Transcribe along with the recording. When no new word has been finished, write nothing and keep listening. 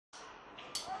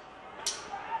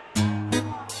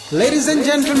Ladies and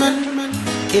gentlemen,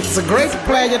 it's a great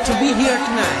pleasure to be here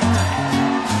tonight.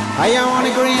 I am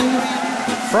Ronnie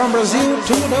from Brazil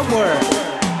to the world.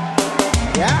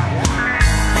 Yeah?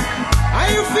 How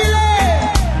you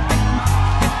feeling?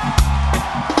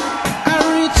 I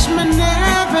reach my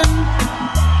heaven.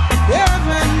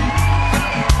 Heaven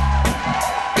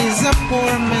is a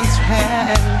poor man's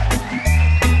hell.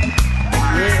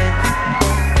 Yeah.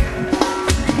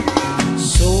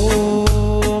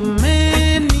 So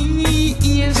many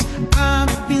years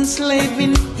I've been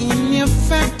slaving in your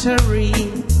factory.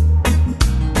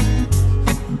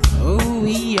 Oh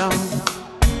yeah.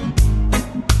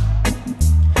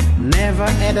 Never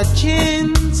had a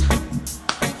chance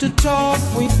to talk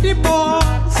with the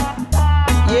boss.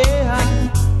 Yeah.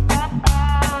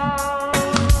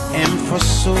 And for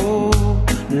so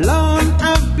long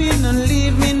I've been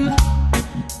living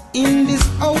in this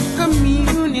old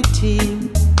community.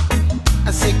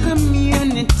 I say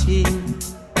community.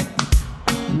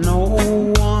 No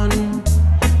one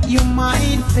you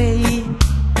might pay,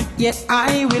 yet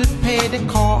I will pay the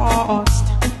cost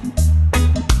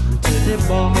to the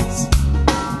boss.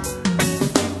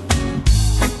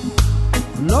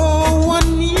 No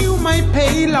one you might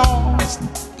pay lost,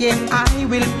 yet I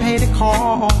will pay the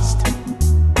cost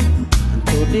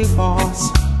to the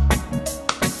boss.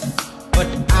 But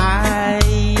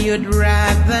I'd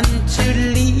rather to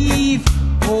live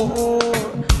poor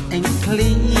and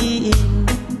clean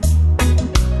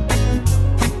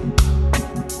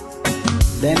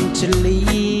than to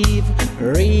live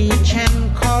rich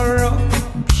and corruption.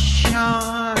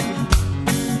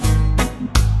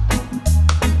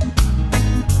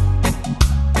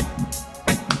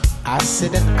 I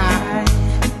said that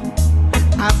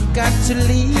I've got to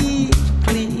live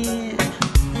clean.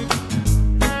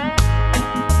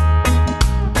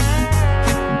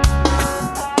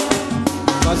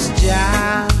 Cause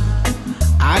Jah,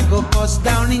 I go cast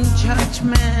down in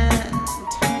judgment.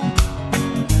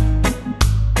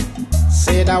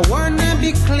 Said I wanna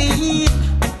be clean.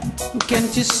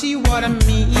 Can't you see what I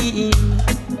mean?